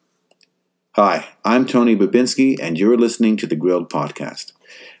Hi, I'm Tony Babinski, and you're listening to the Grilled Podcast.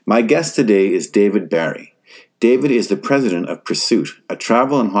 My guest today is David Barry. David is the president of Pursuit, a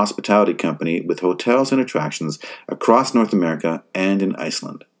travel and hospitality company with hotels and attractions across North America and in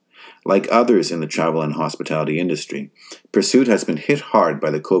Iceland. Like others in the travel and hospitality industry, Pursuit has been hit hard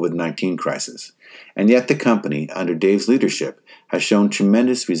by the COVID-19 crisis, and yet the company, under Dave's leadership, has shown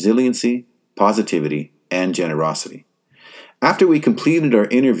tremendous resiliency, positivity, and generosity. After we completed our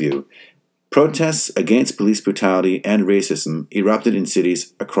interview, protests against police brutality and racism erupted in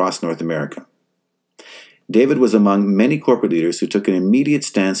cities across North America. David was among many corporate leaders who took an immediate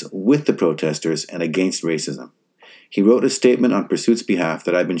stance with the protesters and against racism. He wrote a statement on Pursuit's behalf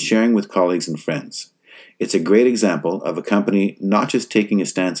that I've been sharing with colleagues and friends. It's a great example of a company not just taking a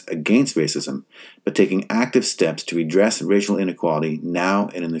stance against racism, but taking active steps to redress racial inequality now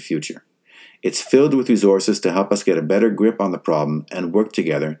and in the future. It's filled with resources to help us get a better grip on the problem and work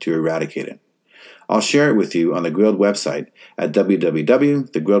together to eradicate it. I'll share it with you on the Grilled website at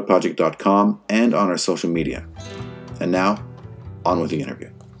www.thegrilledproject.com and on our social media. And now, on with the interview.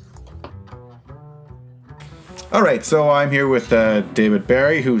 All right, so I'm here with David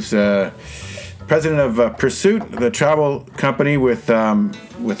Barry, who's president of Pursuit, the travel company with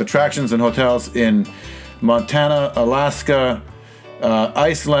attractions and hotels in Montana, Alaska,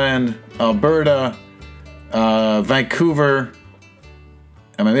 Iceland, Alberta, Vancouver.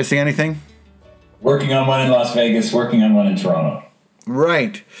 Am I missing anything? Working on one in Las Vegas, working on one in Toronto.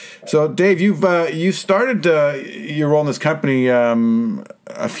 Right. So, Dave, you started your role in this company a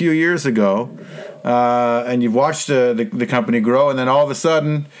few years ago, and you've watched the company grow, and then all of a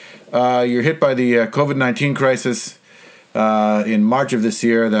sudden, you're hit by the COVID-19 crisis in March of this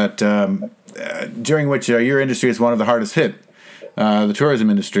year. That during which your industry is one of the hardest hit, the tourism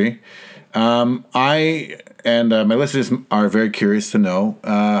industry. I and my listeners are very curious to know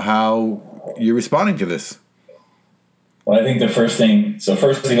how you're responding to this. Well, I think the first thing,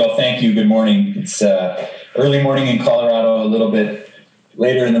 first of all, thank you. Good morning. It's early morning in Colorado, a little bit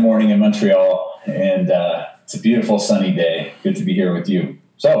later in the morning in Montreal, and it's a beautiful sunny day. Good to be here with you.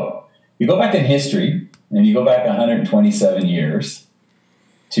 So you go back in history, and you go back 127 years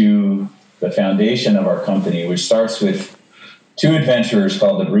to the foundation of our company, which starts with two adventurers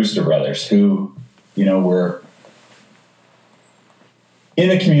called the Brewster Brothers, who, were in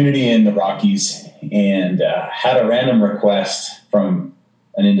a community in the Rockies and had a random request from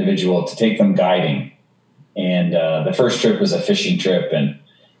an individual to take them guiding. And the first trip was a fishing trip, and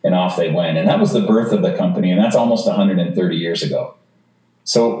off they went. And that was the birth of the company, and that's almost 130 years ago.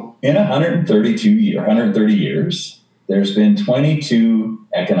 So in 130 years, there's been 22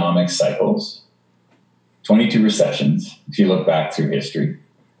 economic cycles, 22 recessions, if you look back through history.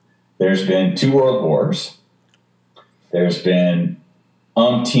 There's been 2 world wars. There's been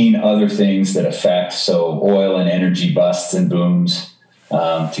umpteen other things that affect, so oil and energy busts and booms,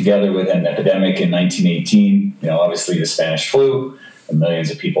 together with an epidemic in 1918, obviously the Spanish flu, and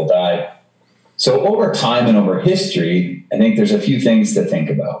millions of people died. So over time and over history, I think there's a few things to think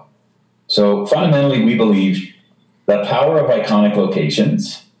about. So fundamentally, we believe the power of iconic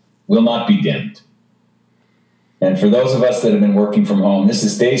locations will not be dimmed. And for those of us that have been working from home, this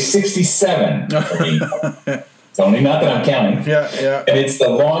is day 67 for me. Tony, not that I'm counting. Yeah. And it's the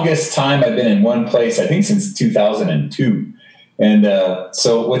longest time I've been in one place, I think, since 2002. And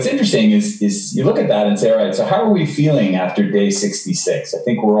so what's interesting is you look at that and say, all right, so how are we feeling after day 66? I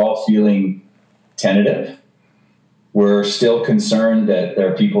think we're all feeling tentative. We're still concerned that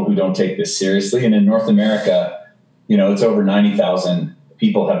there are people who don't take this seriously. And in North America, it's over 90,000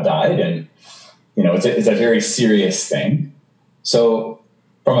 people have died. And, it's a very serious thing. So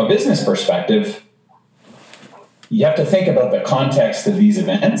from a business perspective, you have to think about the context of these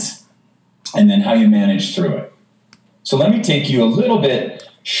events and then how you manage through it. So let me take you a little bit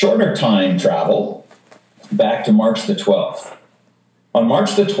shorter time travel back to March the 12th. On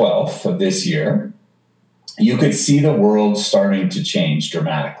March the 12th of this year, you could see the world starting to change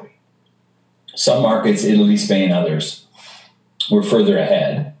dramatically. Some markets, Italy, Spain, others, were further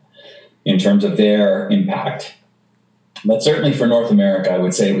ahead in terms of their impact. But certainly for North America, I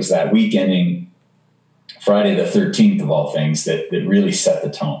would say it was that week ending Friday the 13th of all things that really set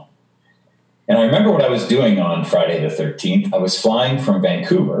the tone. And I remember what I was doing on Friday the 13th. I was flying from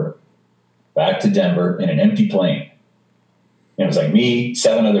Vancouver back to Denver in an empty plane. And it was like me,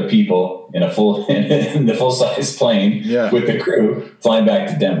 7 other people in the full-size plane with the crew flying back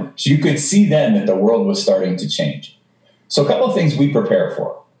to Denver. So you could see then that the world was starting to change. So a couple of things we prepare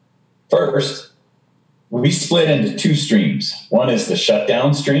for. First, we split into 2 streams. One is the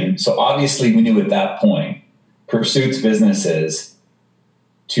shutdown stream. So obviously we knew at that point, Pursuit's business is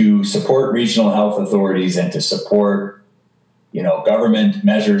to support regional health authorities and to support, government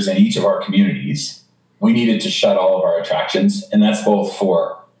measures in each of our communities, we needed to shut all of our attractions. And that's both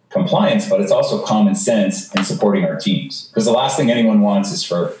for compliance, but it's also common sense in supporting our teams. Because the last thing anyone wants is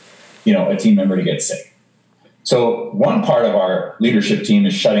for, a team member to get sick. So one part of our leadership team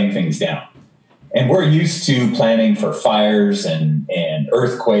is shutting things down. And we're used to planning for fires and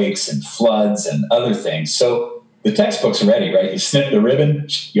earthquakes and floods and other things. So the textbook's ready, right? You snip the ribbon,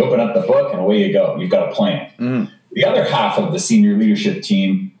 you open up the book, and away you go. You've got a plan. Mm. The other half of the senior leadership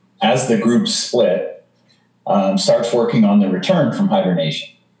team, as the group split, starts working on the return from hibernation.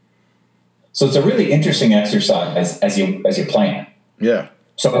 So it's a really interesting exercise as you plan. Yeah.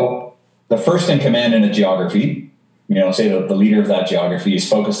 So the first in command in a geography, say the leader of that geography is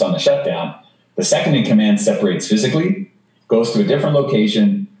focused on the shutdown. The second in command separates physically, goes to a different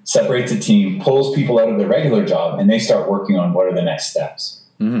location, separates a team, pulls people out of their regular job, and they start working on what are the next steps.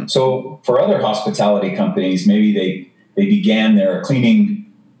 Mm-hmm. So for other hospitality companies, maybe they began their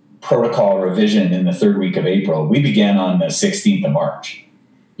cleaning protocol revision in the third week of April. We began on the 16th of March,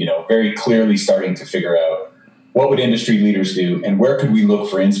 very clearly starting to figure out what would industry leaders do and where could we look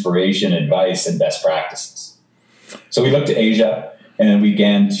for inspiration, advice, and best practices. So we looked to Asia and we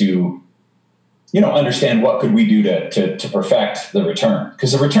began to understand what could we do to perfect the return,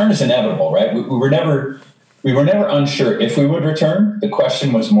 because the return is inevitable, right? We were never unsure if we would return. The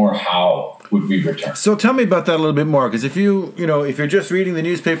question was more how would we return. So tell me about that a little bit more, because if if you're just reading the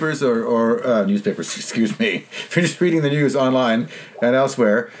newspapers or newspapers, excuse me, if you're just reading the news online and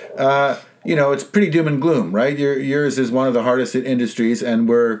elsewhere, it's pretty doom and gloom, right? Yours is one of the hardest hit industries, and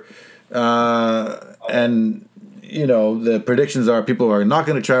the predictions are people are not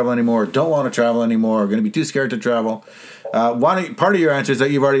going to travel anymore, don't want to travel anymore, are going to be too scared to travel. Part of your answer is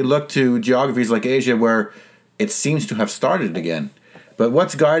that you've already looked to geographies like Asia where it seems to have started again. But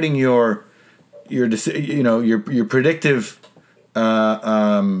what's guiding your predictive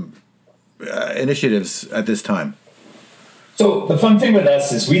initiatives at this time? So the fun thing with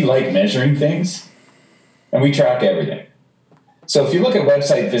us is we like measuring things, and we track everything. So if you look at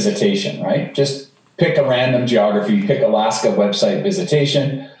website visitation, right, just pick a random geography, pick Alaska website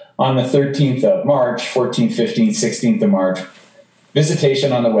visitation. On the 13th of March, 14th, 15th, 16th of March,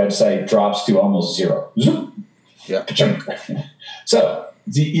 visitation on the website drops to almost zero. Yeah. So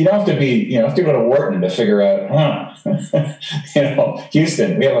you don't have to have to go to Wharton to figure out,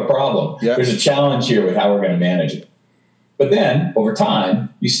 Houston, we have a problem. Yeah. There's a challenge here with how we're going to manage it. But then over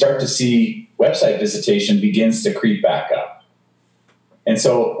time, you start to see website visitation begins to creep back up. And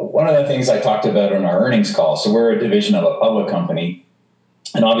so one of the things I talked about on our earnings call, so we're a division of a public company,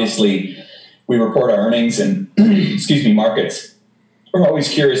 and obviously we report our earnings and, markets. We're always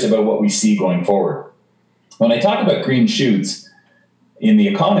curious about what we see going forward. When I talk about green shoots in the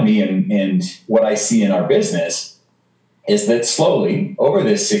economy and what I see in our business is that slowly over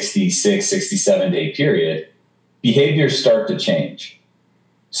this 66, 67 day period, behaviors start to change.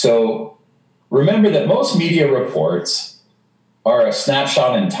 So remember that most media reports are a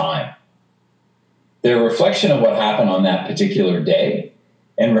snapshot in time. They're a reflection of what happened on that particular day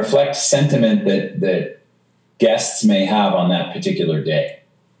and reflect sentiment that guests may have on that particular day.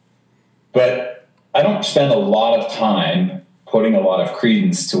 But I don't spend a lot of time putting a lot of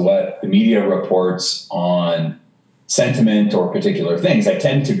credence to what the media reports on sentiment or particular things. I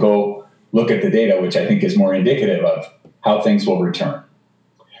tend to go look at the data, which I think is more indicative of how things will return.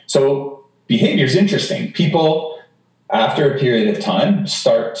 So behavior is interesting. People, after a period of time,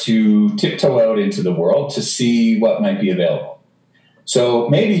 start to tiptoe out into the world to see what might be available. So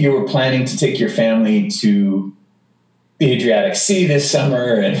maybe you were planning to take your family to the Adriatic Sea this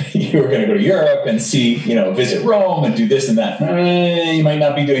summer, and you were going to go to Europe and see, visit Rome and do this and that. You might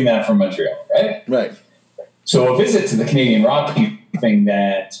not be doing that from Montreal, right? Right. So a visit to the Canadian Rockies thing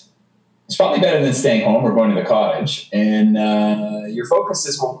that is probably better than staying home or going to the cottage. And your focus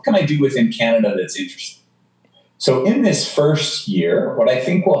is, well, what can I do within Canada that's interesting? So in this first year, what I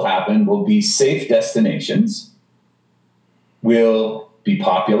think will happen will be safe destinations will be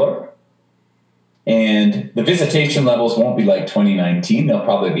popular. And the visitation levels won't be like 2019. They'll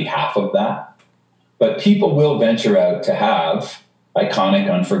probably be half of that. But people will venture out to have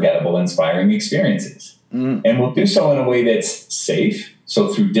iconic, unforgettable, inspiring experiences. Mm. And we'll do so in a way that's safe.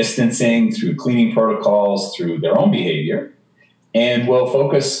 So through distancing, through cleaning protocols, through their own behavior. And we'll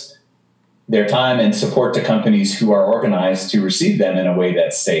focus their time and support to companies who are organized to receive them in a way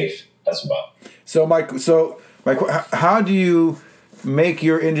that's safe as well. So, Mike, how do you make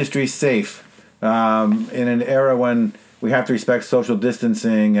your industry safe in an era when we have to respect social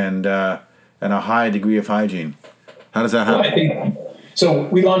distancing and a high degree of hygiene? How does that happen? Well, So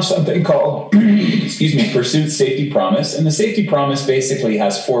we launched something called, Pursuit Safety Promise. And the Safety Promise basically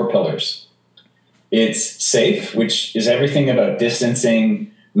has 4 pillars. It's safe, which is everything about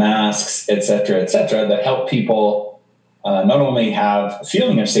distancing, masks, et cetera, that help people not only have a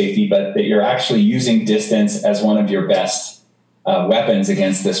feeling of safety, but that you're actually using distance as one of your best weapons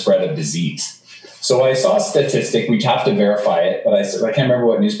against the spread of disease. So I saw a statistic, we'd have to verify it, but I can't remember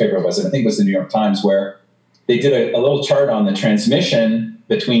what newspaper it was, and I think it was the New York Times, where they did a little chart on the transmission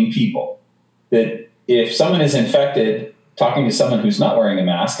between people. That if someone is infected talking to someone who's not wearing a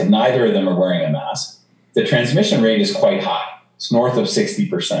mask, and neither of them are wearing a mask, the transmission rate is quite high. It's north of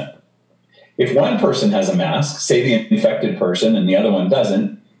 60%. If one person has a mask, say the infected person, and the other one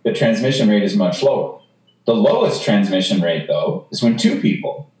doesn't, the transmission rate is much lower. The lowest transmission rate, though, is when 2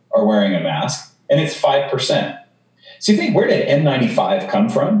 people are wearing a mask, and it's 5%. So you think, where did N95 come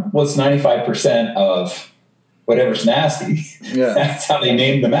from? Well, it's 95% of whatever's nasty. Yeah. That's how they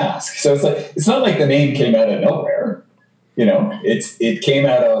named the mask. So it's not like the name came out of nowhere. It came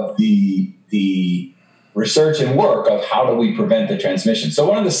out of the research and work of how do we prevent the transmission. So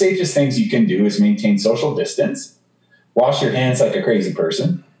one of the safest things you can do is maintain social distance, wash your hands like a crazy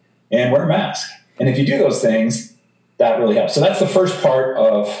person, and wear a mask. And if you do those things, that really helps. So that's the first part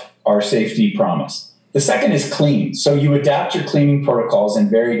of our safety promise. The second is clean. So you adapt your cleaning protocols in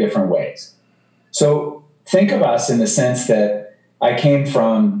very different ways. So think of us in the sense that I came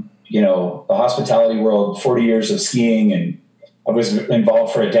from, the hospitality world, 40 years of skiing, and I was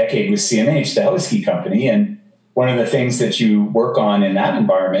involved for a decade with CMH, the heli-ski company. And one of the things that you work on in that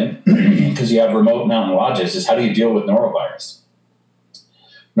environment, because you have remote mountain lodges, is how do you deal with norovirus?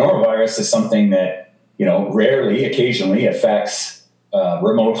 Norovirus is something that, rarely, occasionally affects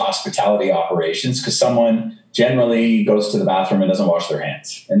remote hospitality operations, because someone generally goes to the bathroom and doesn't wash their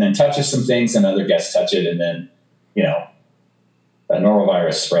hands and then touches some things and other guests touch it. And then,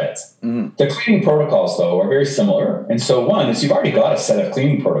 norovirus spreads. Mm-hmm. The cleaning protocols, though, are very similar. And so one is you've already got a set of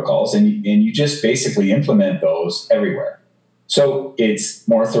cleaning protocols and you just basically implement those everywhere. So it's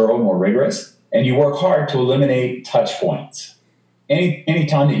more thorough, more rigorous, and you work hard to eliminate touch points. Any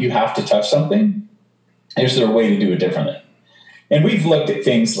time that you have to touch something, is there a way to do it differently? And we've looked at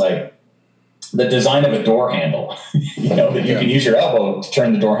things like the design of a door handle, that you can use your elbow to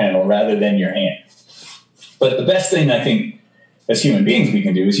turn the door handle rather than your hand. But the best thing I think as human beings we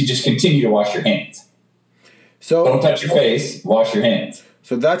can do is you just continue to wash your hands. So don't touch your face, wash your hands.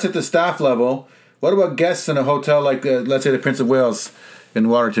 So that's at the staff level. What about guests in a hotel like, let's say, the Prince of Wales in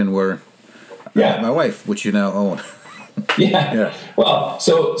Waterton, where my wife, which you now own. Yeah. Well,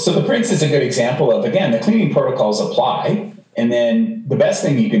 so the Prince is a good example of, again, the cleaning protocols apply. And then the best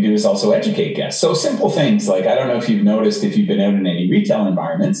thing you can do is also educate guests. So simple things like, I don't know if you've noticed, if you've been out in any retail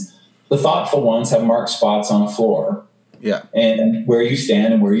environments, the thoughtful ones have marked spots on a floor. Yeah. And where you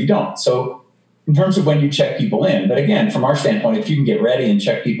stand and where you don't. So in terms of when you check people in, but again, from our standpoint, if you can get ready and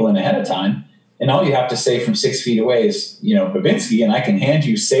check people in ahead of time, and all you have to say from 6 feet away is, Babinski, and I can hand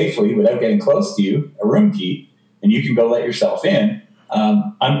you safely without getting close to you a room key, and you can go let yourself in.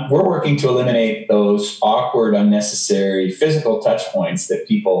 We're working to eliminate those awkward, unnecessary physical touch points that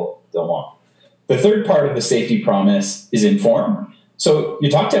people don't want. The third part of the safety promise is inform. So you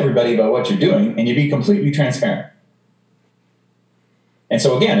talk to everybody about what you're doing, and you be completely transparent. And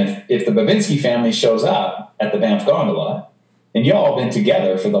so again, if the Babinski family shows up at the Banff Gondola, and you all been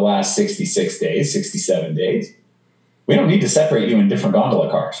together for the last 66 days, 67 days, we don't need to separate you in different gondola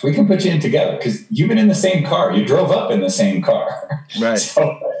cars. We can put you in together because you've been in the same car. You drove up in the same car. Right.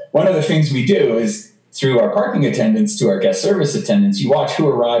 So one of the things we do is through our parking attendants to our guest service attendants, you watch who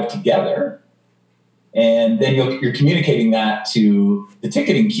arrived together, and then you're communicating that to the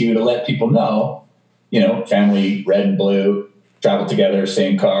ticketing queue to let people know, family red and blue, travel together,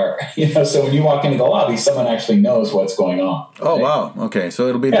 same car. So when you walk into the lobby, someone actually knows what's going on. Oh, right? Wow. Okay, so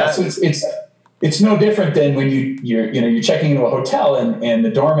it'll be that. So it's no different than when you're checking into a hotel and the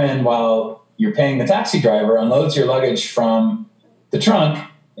doorman, while you're paying the taxi driver, unloads your luggage from the trunk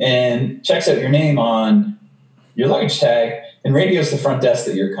and checks out your name on your luggage tag and radios the front desk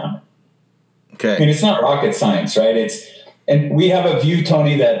that you're coming. Okay. I mean, it's not rocket science, right? And we have a view,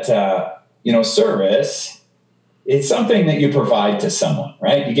 Tony, that service. It's something that you provide to someone,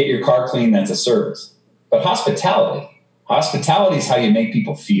 right? You get your car clean, that's a service. But hospitality is how you make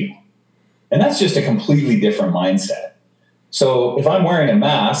people feel. And that's just a completely different mindset. So if I'm wearing a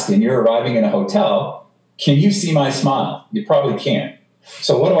mask and you're arriving in a hotel, can you see my smile? You probably can't.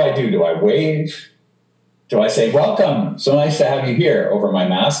 So what do? Do I wave? Do I say, welcome, so nice to have you here, over my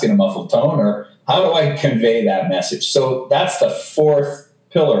mask in a muffled tone? Or how do I convey that message? So that's the fourth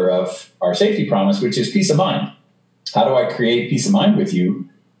pillar of our safety promise, which is peace of mind. how do I create peace of mind with you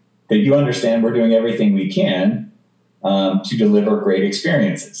that you understand we're doing everything we can to deliver great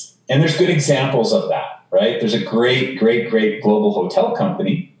experiences? And there's good examples of that, right? There's a great global hotel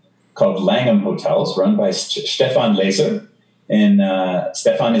company called Langham Hotels, run by Stefan Laser. And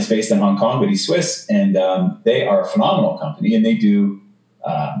Stefan is based in Hong Kong, but he's Swiss. And they are a phenomenal company, and they do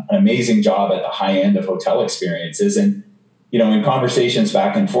an amazing job at the high end of hotel experiences. And, in conversations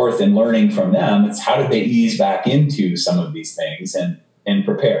back and forth and learning from them, it's how did they ease back into some of these things and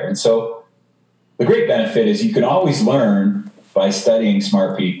prepare. And so the great benefit is you can always learn by studying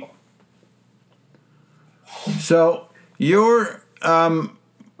smart people. So your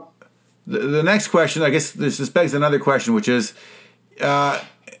the next question, I guess this begs another question, which is the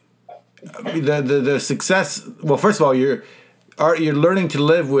success. Well, first of all, you're learning to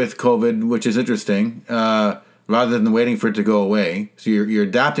live with COVID, which is interesting, rather than waiting for it to go away. So you're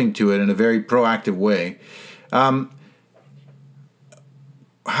adapting to it in a very proactive way. How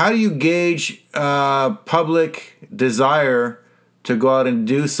do you gauge public desire to go out and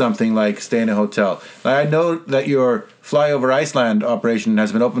do something like stay in a hotel? I know that your Flyover Iceland operation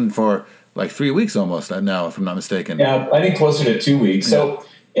has been open for like 3 weeks almost now, if I'm not mistaken. Yeah, I think closer to 2 weeks. So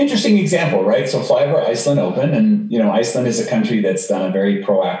interesting example, right? So Flyover Iceland open, and Iceland is a country that's done a very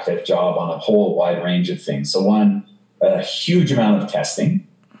proactive job on a whole wide range of things. So one, a huge amount of testing.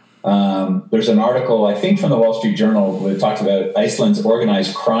 There's an article, I think, from the Wall Street Journal that talks about Iceland's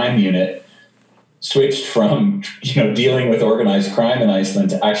organized crime unit switched from, dealing with organized crime in Iceland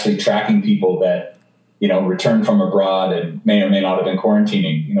to actually tracking people that, returned from abroad and may or may not have been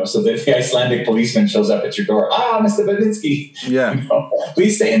quarantining, so that the Icelandic policeman shows up at your door. Mr. Babinski,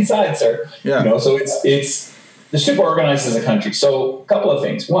 please stay inside, sir. Yeah. So it's they're super organized as a country. So a couple of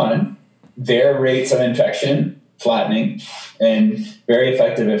things. One, their rates of infection flattening and very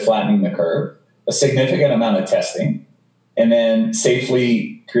effective at flattening the curve, a significant amount of testing, and then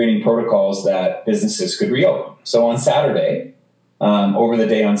safely creating protocols that businesses could reopen. So on Saturday, over the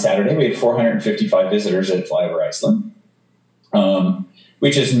day on Saturday, we had 455 visitors at Flyover Iceland,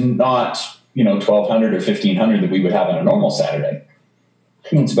 which is not, 1,200 or 1,500 that we would have on a normal Saturday.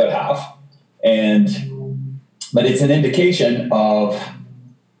 It's about half. But it's an indication of,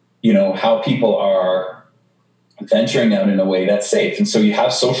 how people are venturing out in a way that's safe. And so you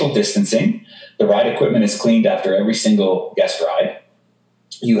have social distancing. The ride equipment is cleaned after every single guest ride.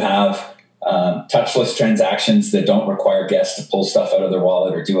 You have touchless transactions that don't require guests to pull stuff out of their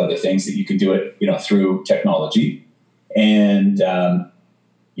wallet or do other things, that you can do it, through technology. And,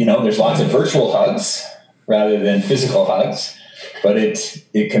 there's lots of virtual hugs rather than physical hugs, but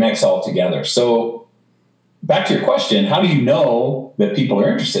it connects all together. So back to your question, how do you know that people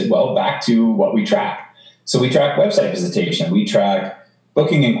are interested? Well, back to what we track. So we track website visitation. We track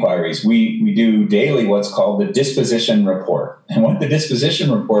booking inquiries. We do daily what's called the disposition report. And what the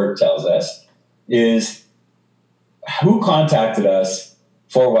disposition report tells us is who contacted us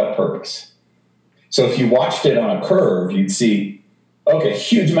for what purpose. So if you watched it on a curve, you'd see, okay,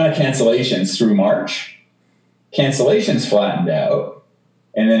 huge amount of cancellations through March. Cancellations flattened out,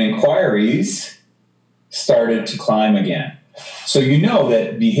 and then inquiries started to climb again. So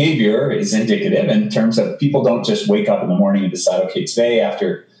that behavior is indicative in terms of people don't just wake up in the morning and decide, okay, today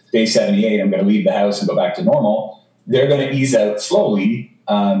after day 78, I'm going to leave the house and go back to normal. They're going to ease out slowly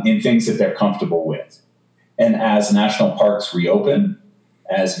in things that they're comfortable with. And as national parks reopen,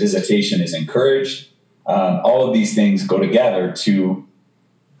 as visitation is encouraged, all of these things go together to,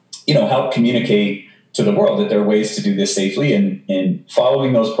 help communicate to the world that there are ways to do this safely and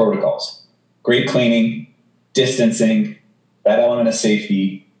following those protocols. Great cleaning, distancing, that element of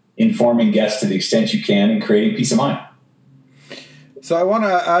safety, informing guests to the extent you can, and creating peace of mind. So I want to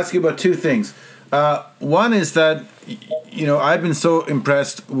ask you about two things. One is that, I've been so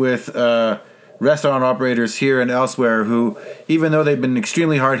impressed with restaurant operators here and elsewhere who, even though they've been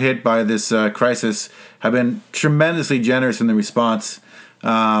extremely hard hit by this crisis, have been tremendously generous in the response,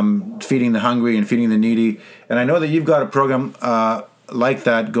 feeding the hungry and feeding the needy. And I know that you've got a program like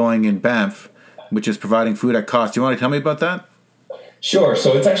that going in Banff, which is providing food at cost. Do you want to tell me about that? Sure.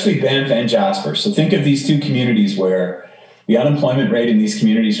 So it's actually Banff and Jasper. So think of these two communities where the unemployment rate in these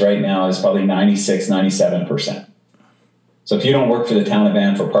communities right now is probably 96, 97%. So if you don't work for the town of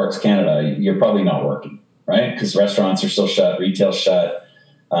Banff or Parks Canada, you're probably not working, right? Because restaurants are still shut, retail's shut,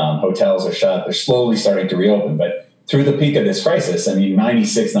 hotels are shut. They're slowly starting to reopen. But through the peak of this crisis,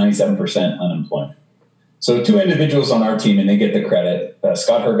 96, 97% unemployment. So two individuals on our team, and they get the credit,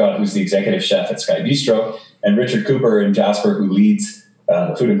 Scott Hergott, who's the executive chef at Sky Bistro, and Richard Cooper in Jasper, who leads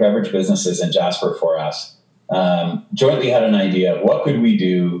the food and beverage businesses in Jasper for us, jointly had an idea of what could we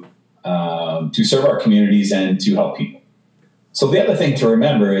do to serve our communities and to help people. So the other thing to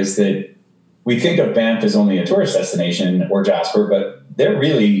remember is that we think of Banff as only a tourist destination or Jasper, but they're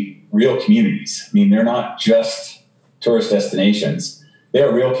really real communities. I mean, they're not just tourist destinations. They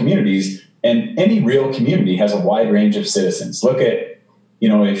are real communities, and any real community has a wide range of citizens. Look at,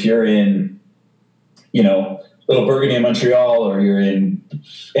 if you're in, Little Burgundy in Montreal, or you're in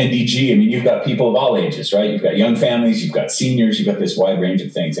NDG, I mean, you've got people of all ages, right? You've got young families, you've got seniors, you've got this wide range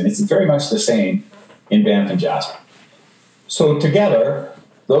of things. And it's very much the same in Banff and Jasper. So together,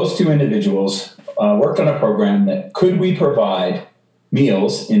 those two individuals worked on a program that could we provide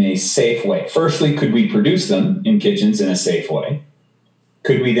meals in a safe way? Firstly, could we produce them in kitchens in a safe way?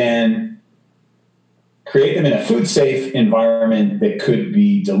 Could we then create them in a food safe environment that could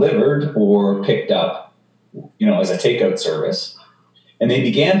be delivered or picked up, as a takeout service? And they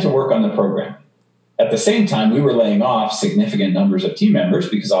began to work on the program. At the same time, we were laying off significant numbers of team members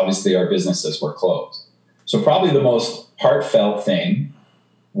because obviously our businesses were closed. So probably the most heartfelt thing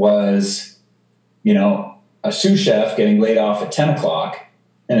was, a sous chef getting laid off at 10 o'clock,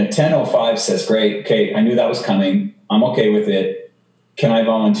 and at 10:05 says, great, okay, I knew that was coming. I'm okay with it. Can I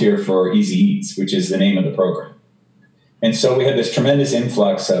volunteer for Easy Eats, which is the name of the program? And so we had this tremendous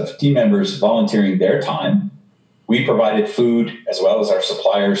influx of team members volunteering their time. We provided food, as well as our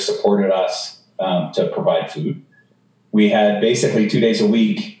suppliers supported us to provide food. We had basically 2 days a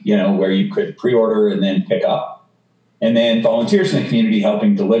week, where you could pre-order and then pick up. And then volunteers in the community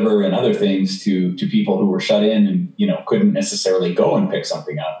helping deliver and other things to people who were shut in and, couldn't necessarily go and pick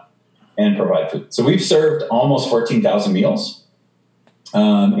something up and provide food. So we've served almost 14,000 meals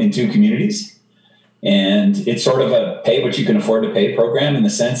in 2 communities. And it's sort of a pay what you can afford to pay program, in the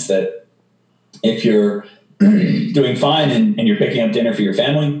sense that if you're doing fine and you're picking up dinner for your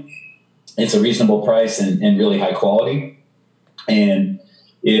family, it's a reasonable price and really high quality. And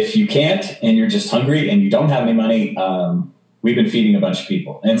if you can't, and you're just hungry and you don't have any money, we've been feeding a bunch of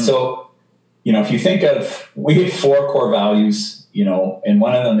people. And so, if you think of, we have 4 core values, and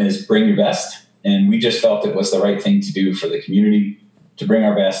one of them is bring your best. And we just felt it was the right thing to do for the community, to bring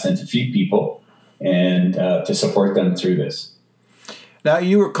our best and to feed people and to support them through this. Now,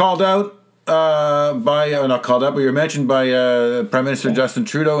 you were called out not called out, but you were mentioned by Prime Minister Justin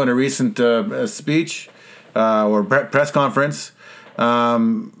Trudeau in a recent speech or press conference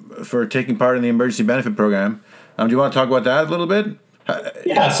for taking part in the emergency benefit program. Do you want to talk about that a little bit?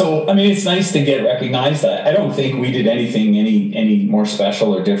 Yeah, so it's nice to get recognized. I don't think we did anything any more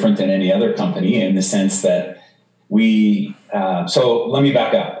special or different than any other company, in the sense that we. So let me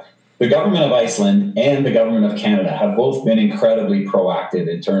back up. The government of Iceland and the government of Canada have both been incredibly proactive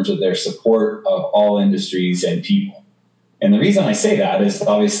in terms of their support of all industries and people. And the reason I say that is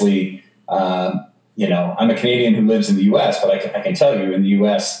obviously, I'm a Canadian who lives in the U.S., but I can tell you in the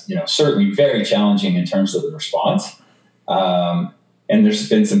U.S., certainly very challenging in terms of the response. And there's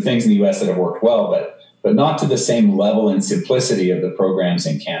been some things in the U.S. that have worked well, but not to the same level and simplicity of the programs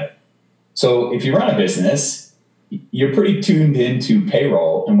in Canada. So if you run a business, you're pretty tuned into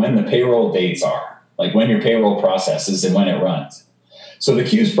payroll and when the payroll dates are, like when your payroll processes and when it runs. So the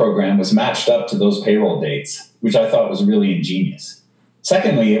CEWS program was matched up to those payroll dates, which I thought was really ingenious.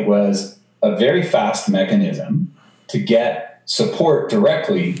 Secondly, it was a very fast mechanism to get support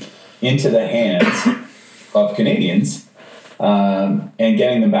directly into the hands of Canadians and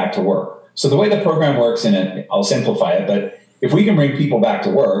getting them back to work. So the way the program works, I'll simplify it, but if we can bring people back to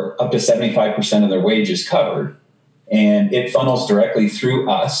work, up to 75% of their wages covered, and it funnels directly through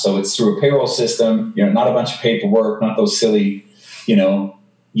us. So it's through a payroll system, not a bunch of paperwork, not those silly,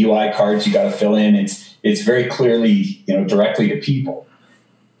 UI cards you got to fill in. It's very clearly, directly to people.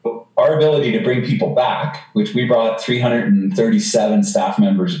 Our ability to bring people back, which we brought 337 staff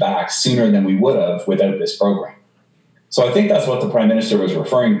members back sooner than we would have without this program. So I think that's what the Prime Minister was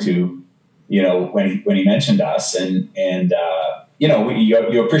referring to, when he mentioned us,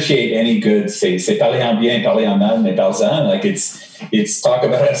 you appreciate any good, say parler en bien, parler en mal, mais parle-en. Like it's talk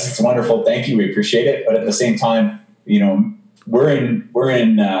about us. It's wonderful. Thank you. We appreciate it. But at the same time, we're in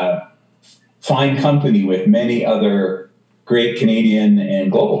fine company with many other great Canadian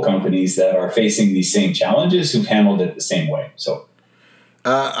and global companies that are facing these same challenges, who've handled it the same way. So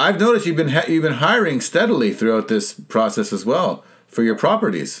I've noticed you've been hiring steadily throughout this process as well for your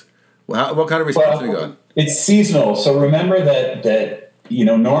properties. What kind of response have you got? It's seasonal. So remember that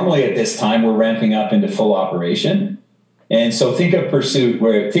normally at this time we're ramping up into full operation. And so think of Pursuit,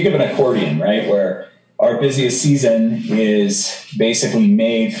 think of an accordion, right? Where our busiest season is basically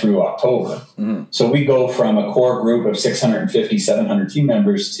May through October. Mm-hmm. So we go from a core group of 650, 700 team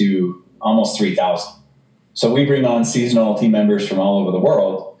members to almost 3,000. So we bring on seasonal team members from all over the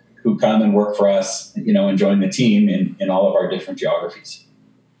world who come and work for us, and join the team in all of our different geographies.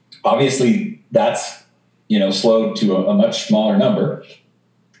 Obviously, that's slowed to a much smaller number,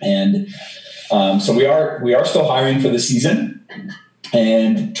 and so we are still hiring for the season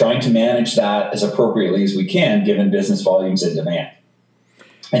and trying to manage that as appropriately as we can, given business volumes and demand.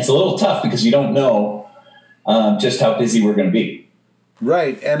 It's a little tough because you don't know just how busy we're going to be.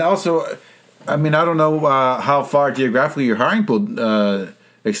 Right, and also, I don't know how far geographically your hiring pool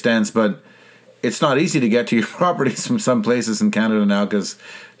extends, but it's not easy to get to your properties from some places in Canada now because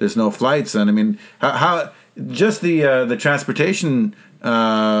there's no flights. And how just the transportation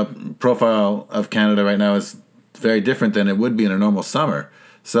profile of Canada right now is very different than it would be in a normal summer.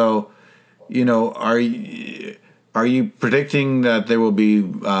 So, are you predicting that there will be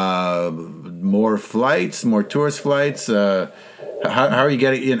more flights, more tourist flights? How are you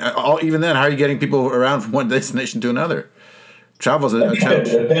getting even then? How are you getting people around from one destination to another? Travel's a challenge.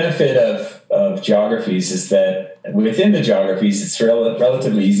 The benefit of geographies is that within the geographies, it's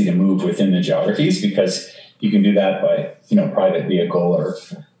relatively easy to move within the geographies because you can do that by private vehicle or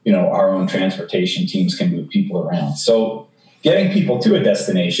our own transportation teams can move people around. So getting people to a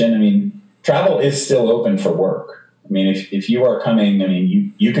destination, travel is still open for work. If you are coming,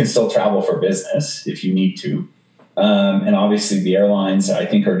 you can still travel for business if you need to. And obviously the airlines, I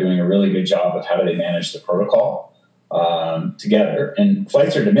think, are doing a really good job of how do they manage the protocol together. And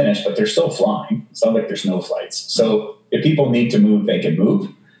flights are diminished, but they're still flying. It's not like there's no flights. So if people need to move, they can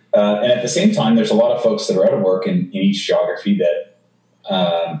move. And at the same time, there's a lot of folks that are out of work in each geography that,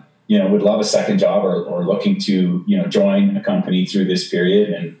 would love a second job or looking to, join a company through this period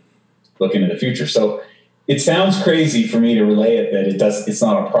and look into the future. So it sounds crazy for me to relay it that it's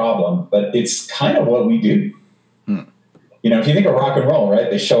not a problem, but it's kind of what we do. If you think of rock and roll, right?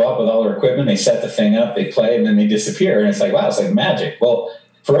 They show up with all their equipment, they set the thing up, they play, and then they disappear. And it's like, wow, it's like magic. Well,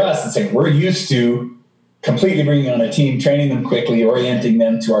 for us, it's like we're used to completely bringing on a team, training them quickly, orienting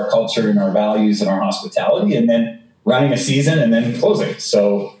them to our culture and our values and our hospitality, and then running a season and then closing.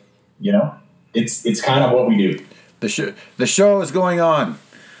 So, it's kind of what we do. The show is going on.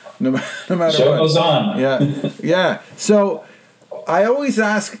 No matter what. Show goes on. Yeah. Yeah. So I always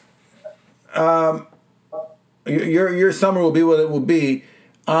ask, your summer will be what it will be.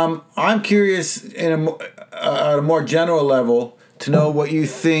 I'm curious at a more general level to know what you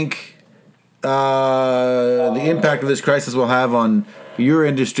think the impact of this crisis will have on your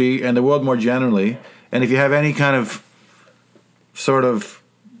industry and the world more generally, and if you have any kind of sort of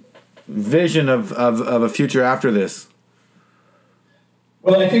vision of a future after this.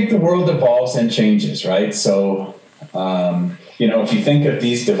 Well, I think the world evolves and changes, right? So, if you think of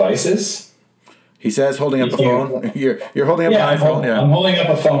these devices, he says, holding up a phone. You're holding up an iPhone. I'm holding up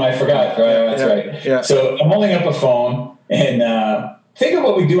a phone. I forgot. That's right. Yeah. So I'm holding up a phone, and think of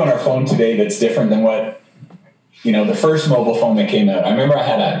what we do on our phone today that's different than what the first mobile phone that came out. I remember I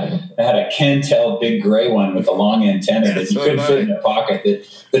had a Cantel big gray one with a long antenna that you couldn't fit in your pocket. That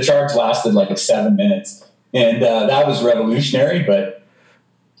the charge lasted like 7 minutes, and that was revolutionary. But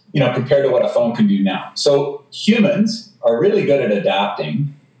compared to what a phone can do now, so humans are really good at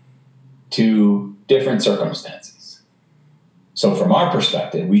adapting to different circumstances. So from our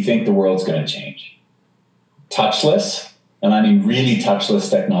perspective, we think the world's going to change. Touchless, and I mean really touchless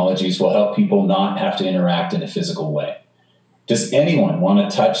technologies will help people not have to interact in a physical way. Does anyone want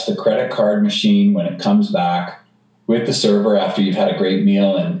to touch the credit card machine when it comes back with the server after you've had a great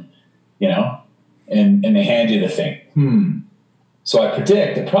meal and they hand you the thing? So I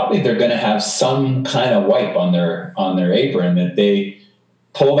predict that probably they're going to have some kind of wipe on their apron that they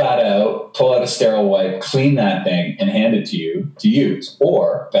pull out a sterile wipe, clean that thing, and hand it to you to use.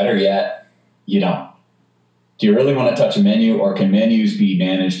 Or better yet, you don't. Do you really want to touch a menu, or can menus be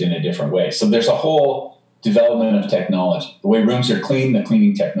managed in a different way? So there's a whole development of technology. The way rooms are cleaned, the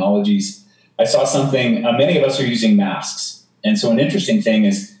cleaning technologies. I saw something, many of us are using masks. And so an interesting thing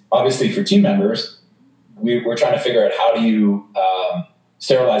is, obviously for team members, we're trying to figure out how do you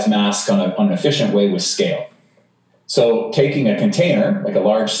sterilize masks on an efficient way with scale. So taking a container, like a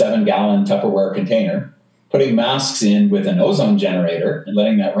large 7-gallon Tupperware container, putting masks in with an ozone generator and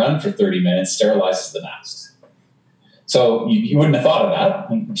letting that run for 30 minutes sterilizes the masks. So you wouldn't have thought of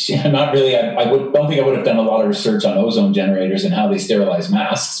that. Not really. Don't think I would have done a lot of research on ozone generators and how they sterilize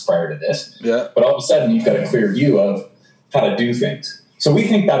masks prior to this. Yeah. But all of a sudden, you've got a clear view of how to do things. So we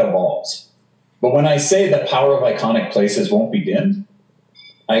think that evolves. But when I say the power of iconic places won't be dimmed,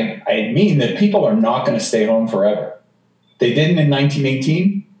 I mean that people are not going to stay home forever. They didn't in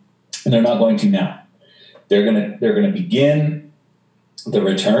 1918, and they're not going to now. They're going to begin the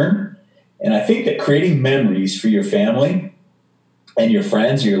return. And I think that creating memories for your family and your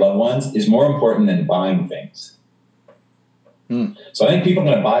friends or your loved ones is more important than buying things. So I think people are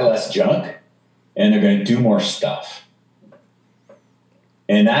going to buy less junk and they're going to do more stuff.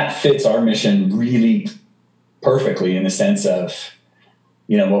 And that fits our mission really perfectly in the sense of,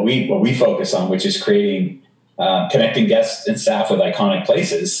 what we focus on, which is creating, connecting guests and staff with iconic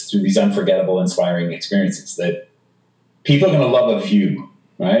places through these unforgettable, inspiring experiences that people are going to love a view,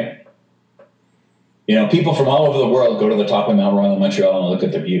 right? People from all over the world go to the top of Mount Royal in Montreal and look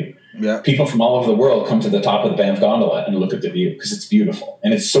at the view. Yeah. People from all over the world come to the top of the Banff Gondola and look at the view because it's beautiful.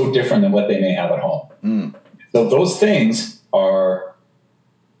 And it's so different than what they may have at home. So those things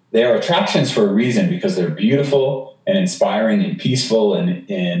they are attractions for a reason because they're beautiful and inspiring and peaceful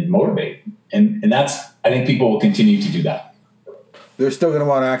and motivating. And that's, I think people will continue to do that. They're still going to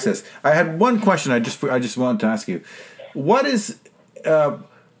want access. I had one question I just wanted to ask you. What do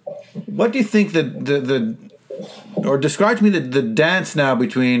you think or describe to me the dance now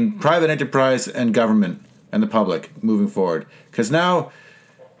between private enterprise and government and the public moving forward? Because now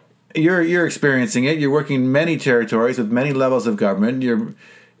you're experiencing it. You're working in many territories with many levels of government.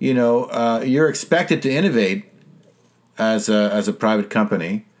 You're expected to innovate as a private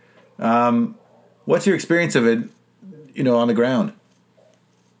company. What's your experience of it, on the ground?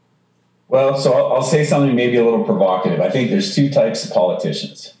 Well, so I'll say something maybe a little provocative. I think there's two types of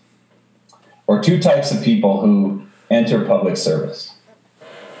politicians, or two types of people who enter public service.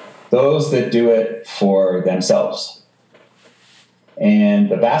 Those that do it for themselves, and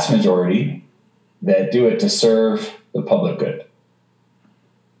the vast majority that do it to serve the public good.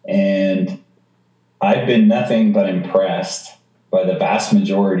 And I've been nothing but impressed by the vast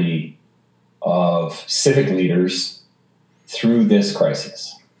majority of civic leaders through this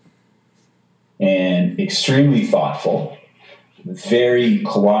crisis. And extremely thoughtful, very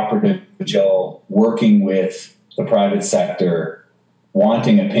cooperative, working with the private sector,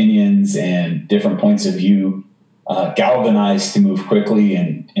 wanting opinions and different points of view, galvanized to move quickly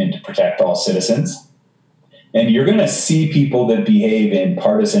and to protect all citizens. And you're going to see people that behave in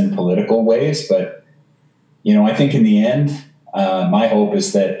partisan political ways, but, I think in the end, my hope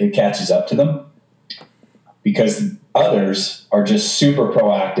is that it catches up to them because others are just super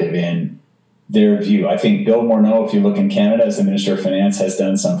proactive in their view. I think Bill Morneau, if you look in Canada, as the Minister of Finance, has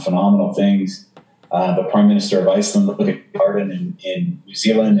done some phenomenal things. The Prime Minister of Iceland, look at Cardin in New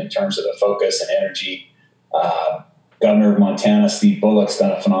Zealand in terms of the focus and energy. Governor of Montana, Steve Bullock's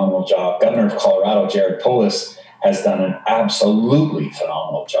done a phenomenal job. Governor of Colorado, Jared Polis, has done an absolutely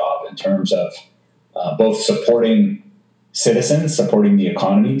phenomenal job in terms of both supporting citizens, supporting the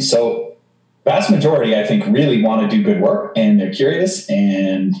economy. So vast majority, I think, really want to do good work, and they're curious,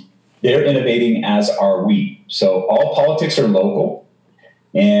 and they're innovating, as are we. So all politics are local,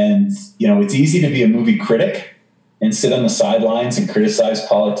 and, it's easy to be a movie critic and sit on the sidelines and criticize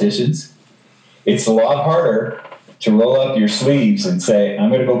politicians. It's a lot harder to roll up your sleeves and say, I'm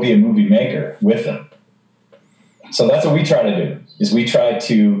going to go be a movie maker with them. So that's what we try to do, is we try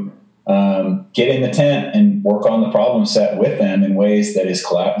to get in the tent and work on the problem set with them in ways that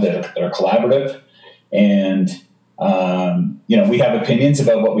are collaborative. And, we have opinions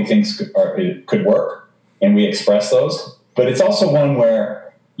about what we think could work, and we express those. But it's also one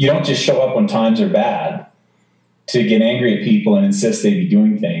where you don't just show up when times are bad to get angry at people and insist they be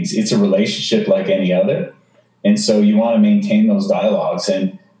doing things. It's a relationship like any other. And so you want to maintain those dialogues.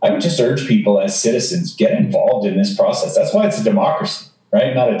 And I would just urge people as citizens, get involved in this process. That's why it's a democracy,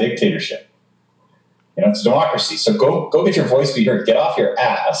 right? Not a dictatorship. It's a democracy. So go get your voice be heard. Get off your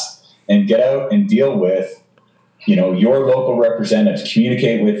ass and get out and deal with, your local representatives.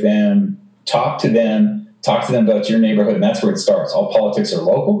 Communicate with them, talk to them about your neighborhood. And that's where it starts. All politics are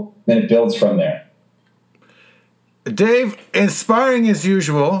local. Then it builds from there. Dave, inspiring as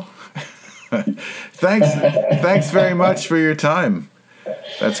usual. Thanks very much for your time.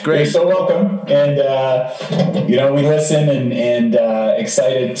 That's great. You're so welcome. And, we listen and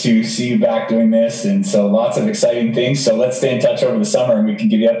excited to see you back doing this. And so lots of exciting things. So let's stay in touch over the summer and we can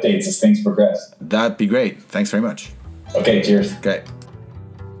give you updates as things progress. That'd be great. Thanks very much. Okay, cheers. Okay.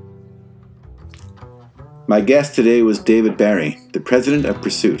 My guest today was David Barry, the president of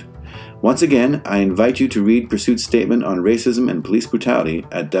Pursuit. Once again, I invite you to read Pursuit's statement on racism and police brutality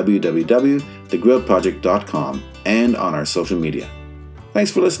at www.thegrilledproject.com and on our social media.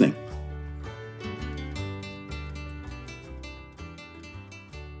 Thanks for listening.